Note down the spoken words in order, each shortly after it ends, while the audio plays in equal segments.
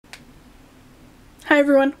Hi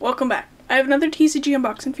everyone, welcome back. I have another TCG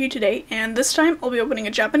unboxing for you today, and this time I'll be opening a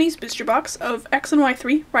Japanese booster box of X and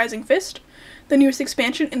Y3 Rising Fist, the newest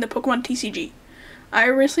expansion in the Pokemon TCG. I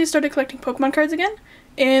recently started collecting Pokemon cards again,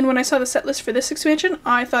 and when I saw the set list for this expansion,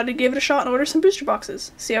 I thought I'd give it a shot and order some booster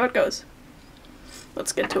boxes. See how it goes.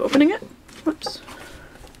 Let's get to opening it. Whoops.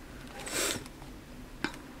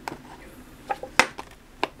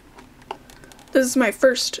 This is my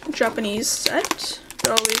first Japanese set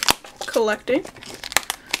that I'll be collecting.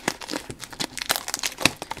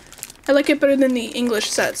 I like it better than the English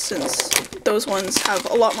sets since those ones have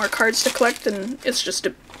a lot more cards to collect and it's just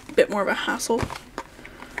a bit more of a hassle.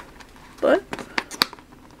 But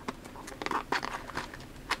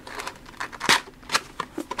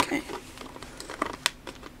okay.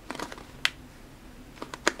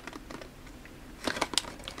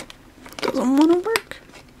 Doesn't want to work.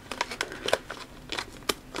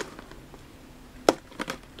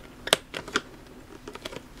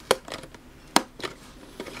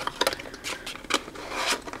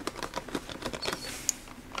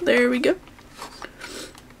 There we go.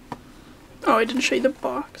 Oh, I didn't show you the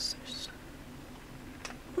box.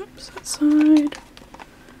 Whoops, that side.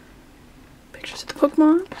 Pictures of the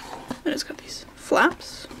Pokemon. And it's got these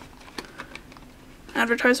flaps.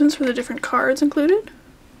 Advertisements for the different cards included.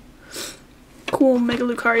 Cool Mega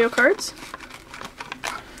Lucario cards.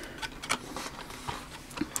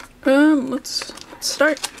 Let's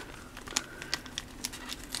start.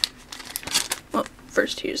 Well,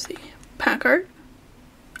 first here's the pack art.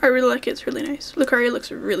 I really like it, it's really nice. Lucario looks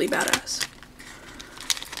really badass.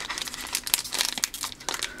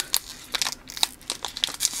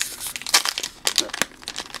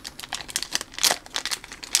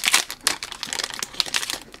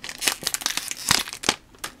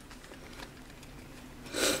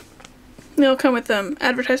 They'll come with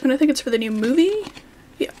advertisement. I think it's for the new movie.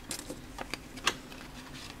 Yeah.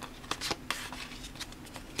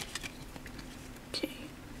 Okay.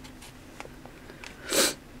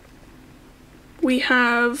 We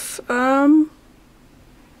have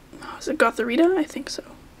is it Gotharita? I think so.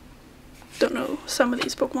 Don't know some of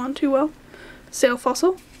these Pokemon too well. Sail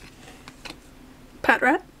Fossil.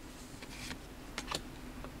 Patrat.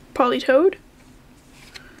 Politoed.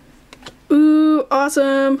 Ooh,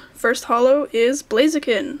 awesome! First holo is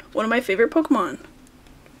Blaziken, one of my favorite Pokemon.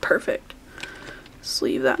 Perfect.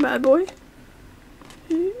 Sleeve that bad boy.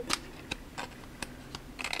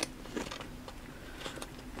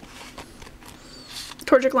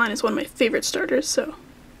 Torchic Line is one of my favorite starters, so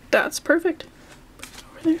that's perfect. Put it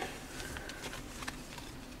over there.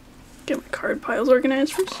 Get my card piles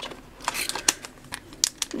organized first.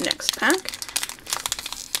 Next pack.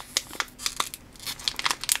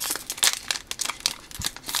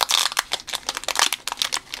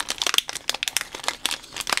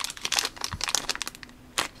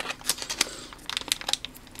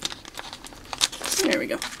 There we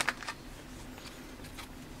go.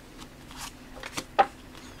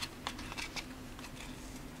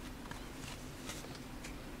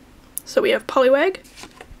 So we have Poliwag,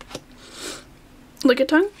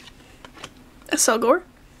 Lickitung, Selgor,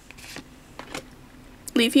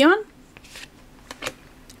 Leafeon,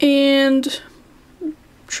 and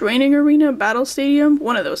Training Arena Battle Stadium,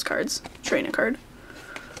 one of those cards, Trainer card.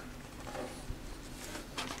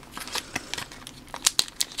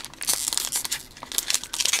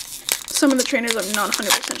 Some of the trainers I'm not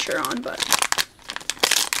 100% sure on, but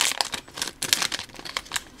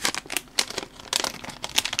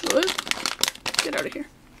get out of here.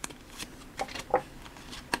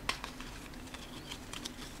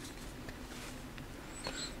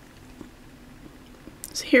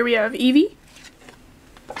 So here we have Eevee,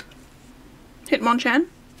 Hitmonchan,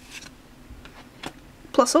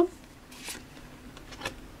 Plusle,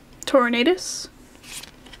 Tornadus,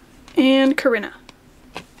 and Corinna.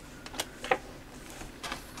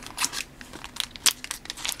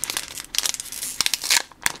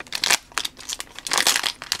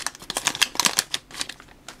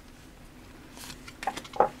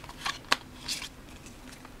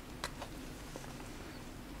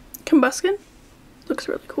 Combusken looks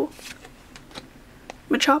really cool.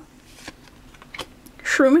 Machop,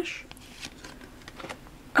 Shroomish,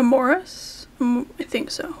 Amoris, I think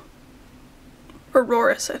so.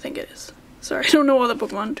 Auroras, I think it is. Sorry, I don't know all the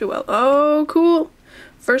Pokemon too well. Oh, cool!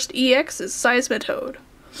 First EX is Seismitoad.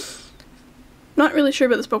 Not really sure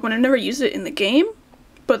about this Pokemon. I've never used it in the game,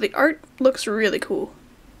 but the art looks really cool.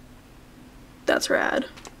 That's rad.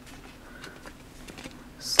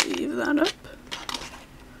 Sleeve that up.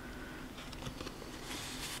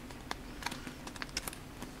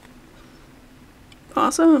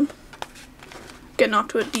 Awesome. Getting off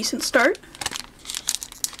to a decent start.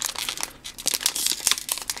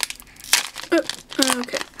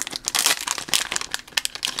 Okay.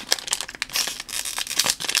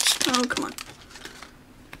 Oh, come on.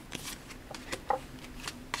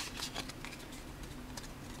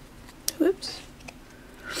 Whoops.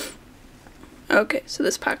 Okay, so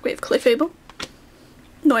this pack we have Clefable,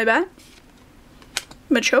 Noibat,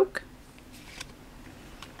 Machoke,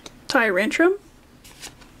 Tyrantrum,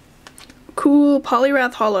 cool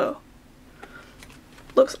Poliwrath Holo.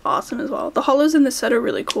 Looks awesome as well. The holos in this set are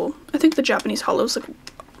really cool. I think the Japanese holos look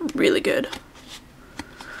really good.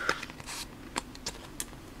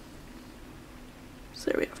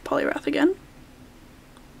 So there we have Poliwrath again.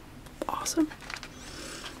 Awesome.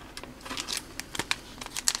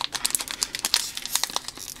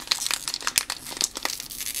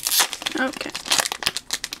 Okay.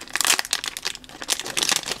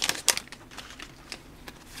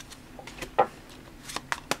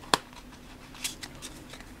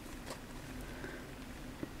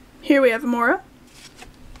 Here we have Mora.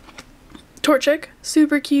 Torchic,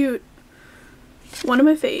 super cute. One of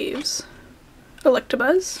my faves.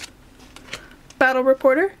 Electabuzz, Battle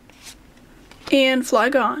Reporter, and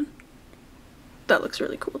Flygon. That looks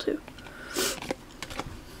really cool too.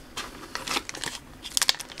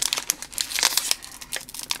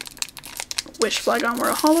 Wish Flygon were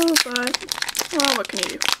a holo, but, well, what can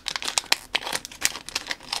you do?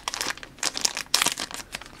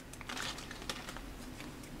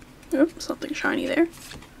 Oop, something shiny there.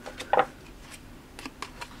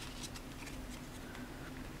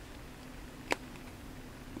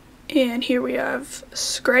 And here we have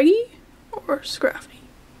Scraggy or Scrafty.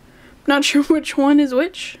 Not sure which one is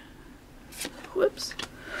which. Whoops.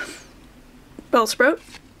 Bellsprout,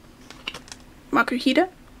 Makuhita,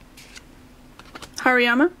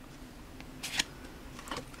 Hariyama.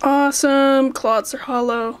 Awesome! Claws are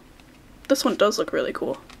hollow. This one does look really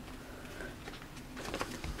cool.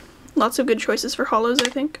 Lots of good choices for holos, I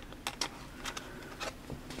think.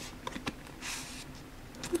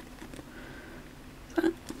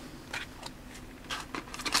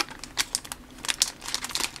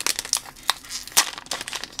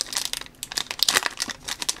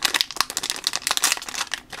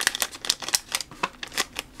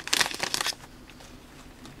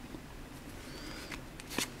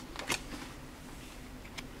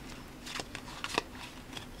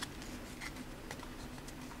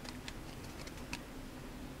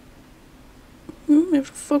 We have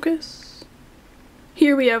to focus.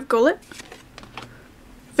 Here we have Golett,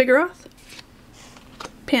 Vigoroth,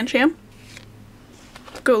 Pancham,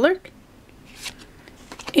 Golurk,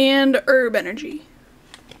 and Herb Energy.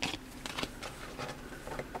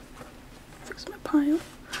 Fix my pile.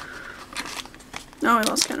 Oh, I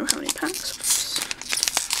lost count of how many packs.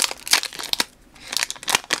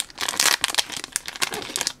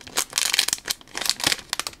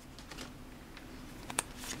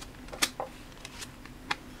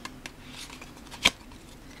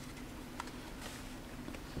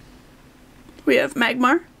 We have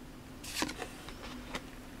Magmar,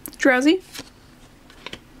 Drowsy,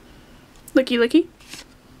 Licky Licky,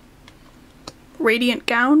 Radiant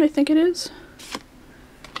Gown, I think it is,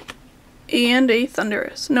 and a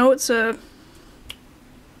Thundurus. No, it's a...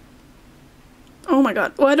 Oh my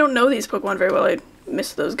god. Well, I don't know these Pokemon very well. I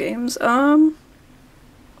missed those games. No,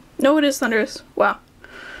 it is Thundurus. Wow.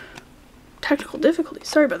 Technical difficulty.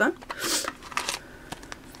 Sorry about that.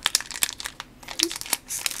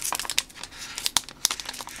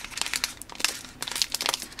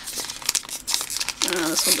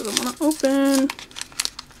 This one doesn't want to open.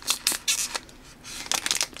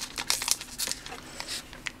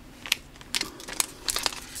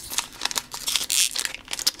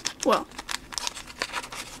 Well,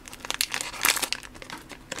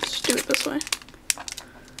 let's do it this way.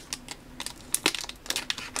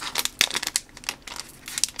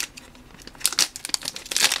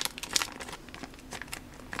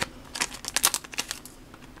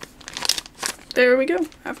 There we go,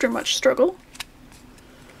 after much struggle.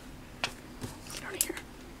 Get out of here.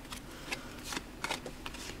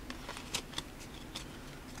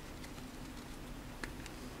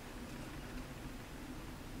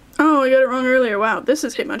 Oh, I got it wrong earlier. Wow, this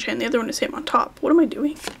is Hitmonchan, the other one is Hitmontop. What am I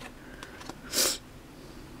doing?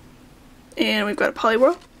 And we've got a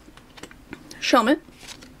Poliwhirl, Shelmet,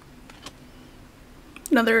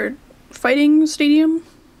 another Fighting Stadium,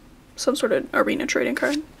 some sort of arena trainer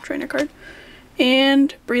card,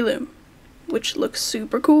 and Breloom, which looks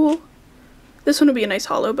super cool. This one would be a nice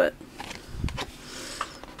holo, but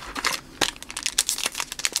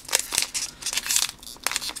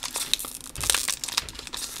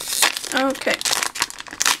okay.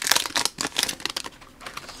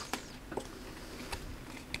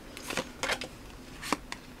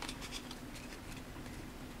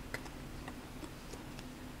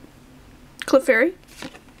 Clefairy,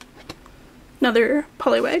 another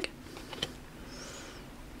Poliwag,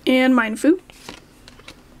 and Mindfu,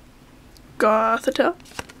 Gothita.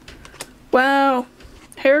 Wow,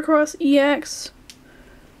 Heracross EX.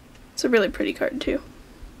 It's a really pretty card too.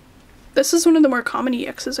 This is one of the more common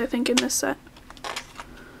EXs, I think, in this set.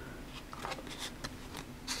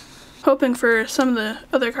 Hoping for some of the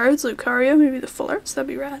other cards, Lucario, maybe the full arts, that'd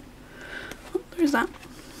be rad. Oh, there's that.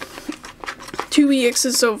 2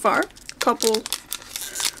 EXs so far, couple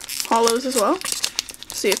holos as well.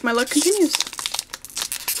 See if my luck continues.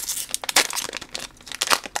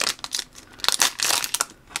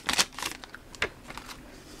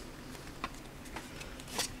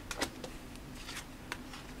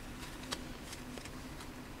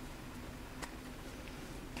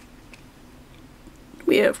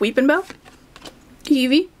 We have Weepinbell,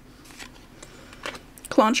 Eevee,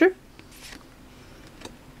 Clauncher,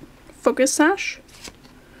 Focus Sash,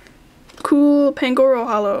 cool Pangoro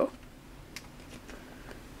holo.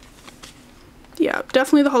 Yeah,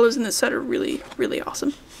 definitely the holos in this set are really, really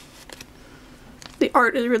awesome. The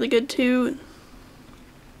art is really good too, and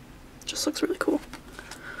it just looks really cool.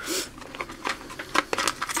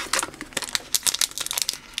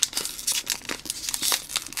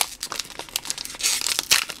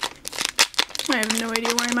 I have no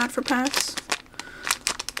idea where I'm at for packs.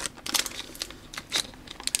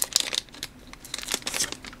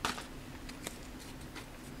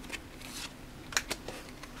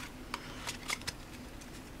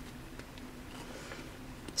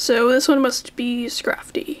 So this one must be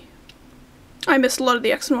Scrafty. I missed a lot of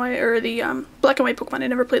the X and Y, or the black and white Pokemon. I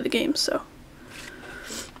never played the game, so.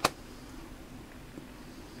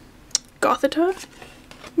 Gothita,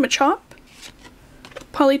 Machop,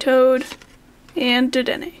 Politoed, and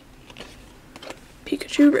Dedenne.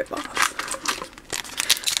 Pikachu ripoff.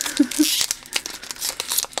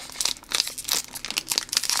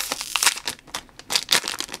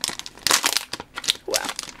 Wow.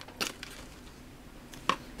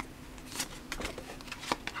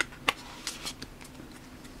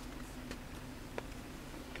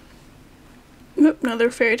 Nope, another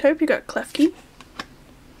fairy type. You got Klefki,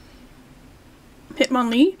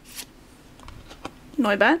 Hitmonlee,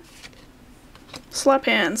 Noibat, Slap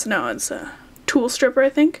Hands. No, it's a Tool Stripper, I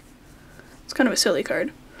think. It's kind of a silly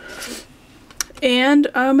card. And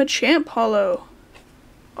a Machamp holo.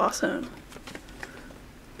 Awesome.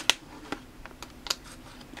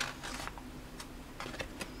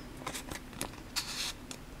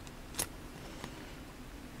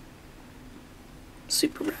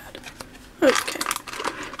 Super rad. Okay.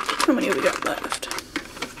 How many have we got left?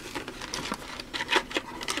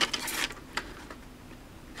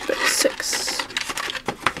 Got 6.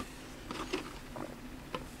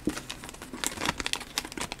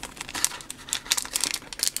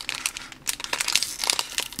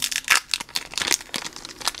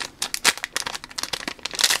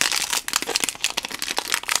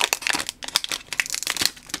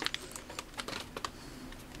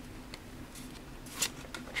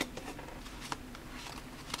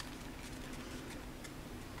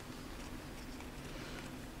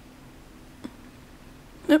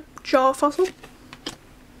 Yep, Jaw Fossil,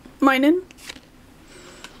 Minun,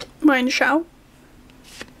 Mienshao,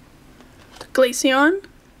 Glaceon,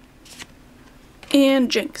 and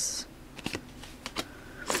Jinx.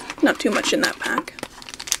 Not too much in that pack.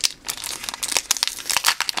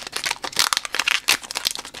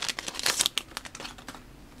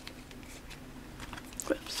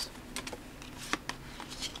 Whoops.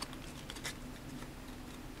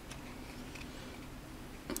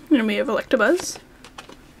 And we have Electabuzz,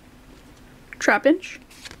 Trapinch,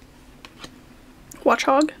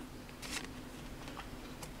 Watchog,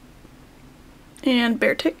 and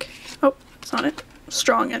Beartic. Oh, it's on it.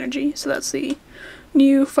 Strong Energy, so that's the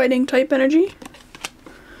new fighting type energy.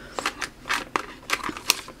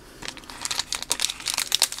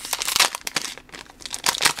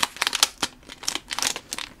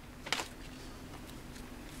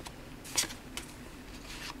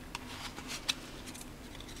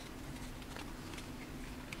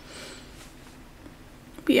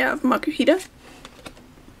 We have Makuhita,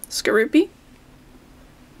 Skorupi,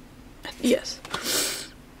 yes,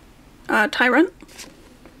 Tyrant,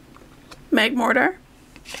 Magmortar,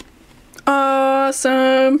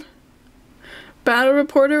 awesome, Battle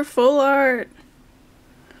Reporter full art.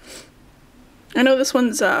 I know this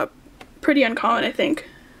one's pretty uncommon, I think,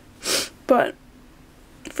 but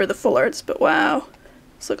for the full arts, but wow,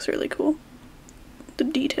 this looks really cool. The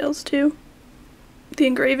details too. The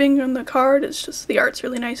engraving on the card is just, the art's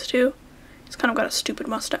really nice too. He's kind of got a stupid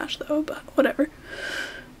mustache though, but whatever.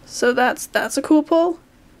 So that's a cool pull.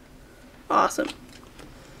 Awesome.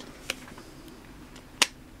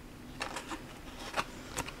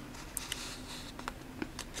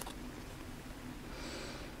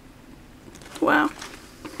 Wow.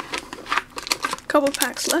 Couple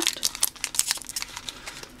packs left.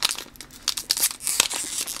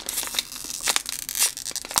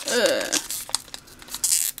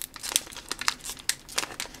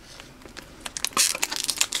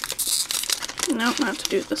 No, I have to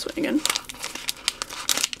do it this way again.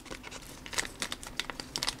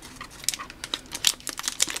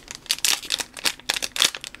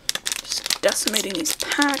 Just decimating these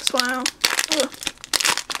packs, wow. Ugh.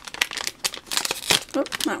 Oh,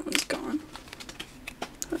 that one's gone.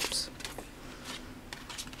 Oops.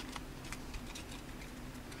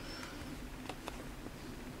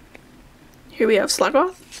 Here we have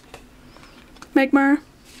Sluggoth, Magmar,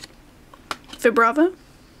 Vibrava,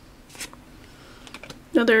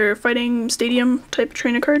 another fighting stadium type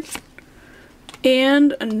trainer card,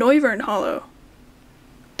 and a Noivern holo.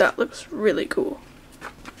 That looks really cool.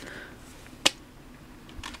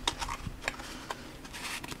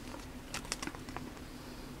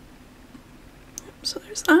 So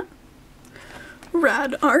there's that.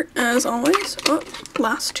 Rad art as always. Oh,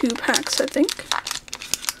 last two packs I think.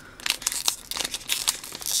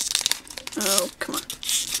 Oh, come on.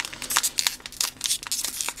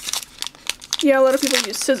 Yeah, a lot of people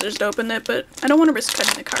use scissors to open it, but I don't want to risk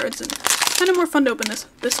cutting the cards, and it's kind of more fun to open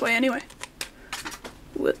this way anyway.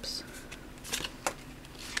 Whoops.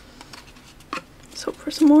 Let's hope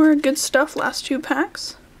for some more good stuff. Last two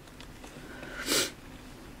packs.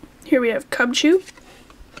 Here we have Cubchoo,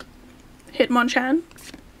 Hitmonchan,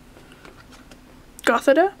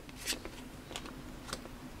 Gothita,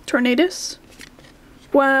 Tornadus.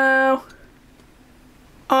 Wow.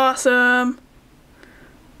 Awesome.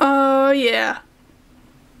 Oh yeah.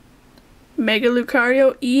 Mega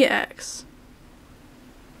Lucario EX.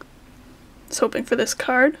 I was hoping for this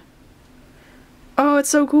card. Oh, it's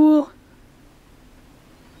so cool.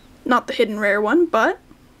 Not the hidden rare one, but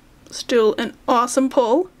still an awesome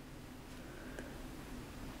pull.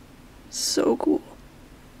 So cool.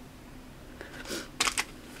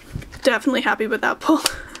 Definitely happy with that pull.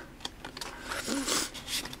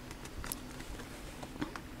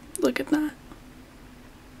 Look at that.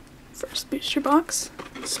 First booster box.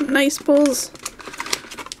 Some nice pulls.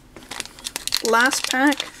 Last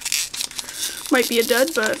pack. Might be a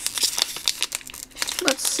dud, but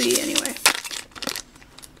let's see anyway.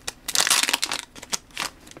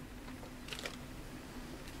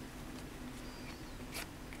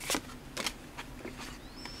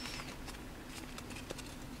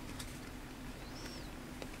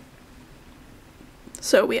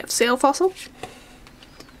 So we have Sail Fossil,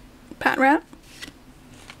 Patrat,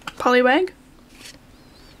 Poliwag,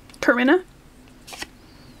 Karina.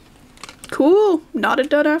 Cool, not a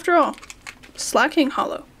dud after all. Slacking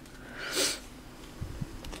holo.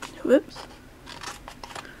 Whoops.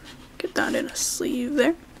 Get that in a sleeve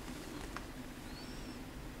there.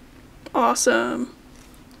 Awesome.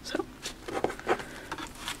 So.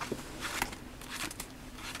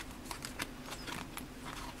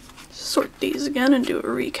 Sort these again and do a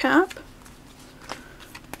recap.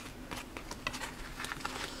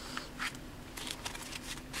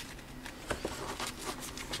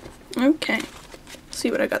 Okay,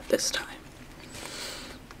 see what I got this time.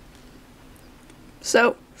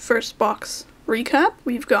 So, first box recap,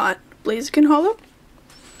 we've got Blaziken holo,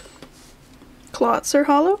 Clawitzer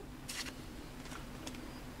holo,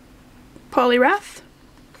 Poliwrath,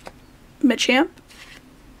 Machamp,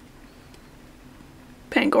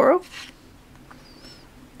 Pangoro,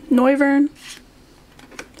 Noivern,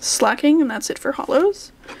 Slacking, and that's it for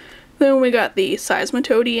holos. Then we got the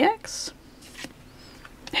Seismitoad EX,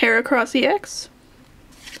 Heracross EX,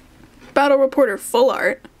 Battle Reporter Full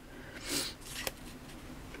Art,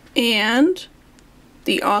 and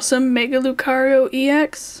the awesome Mega Lucario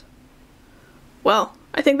EX. Well,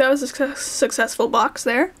 I think that was a successful box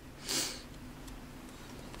there.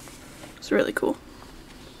 It's really cool.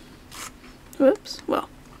 Whoops. Well,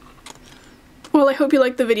 I hope you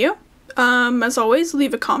liked the video. As always,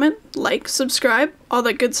 leave a comment, like, subscribe, all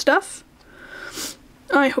that good stuff.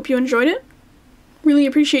 I hope you enjoyed it. Really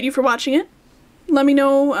appreciate you for watching it. Let me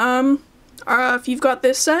know if you've got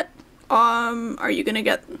this set. Are you gonna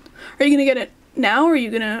get it now, or are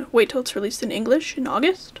you gonna wait till it's released in English in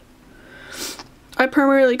August? I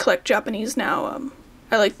primarily collect Japanese now.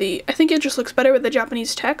 I think it just looks better with the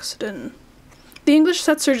Japanese text, and the English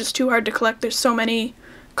sets are just too hard to collect. There's so many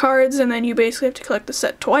cards, and then you basically have to collect the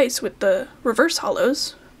set twice with the reverse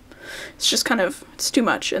holos. It's just it's too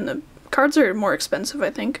much, and the cards are more expensive, I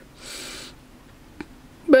think.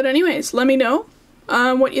 But anyways, let me know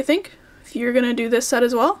what you think, if you're gonna do this set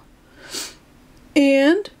as well.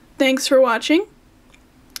 And thanks for watching.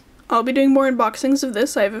 I'll be doing more unboxings of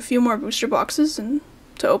this. I have a few more booster boxes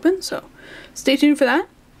to open, so stay tuned for that.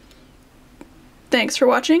 Thanks for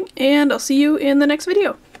watching, and I'll see you in the next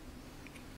video.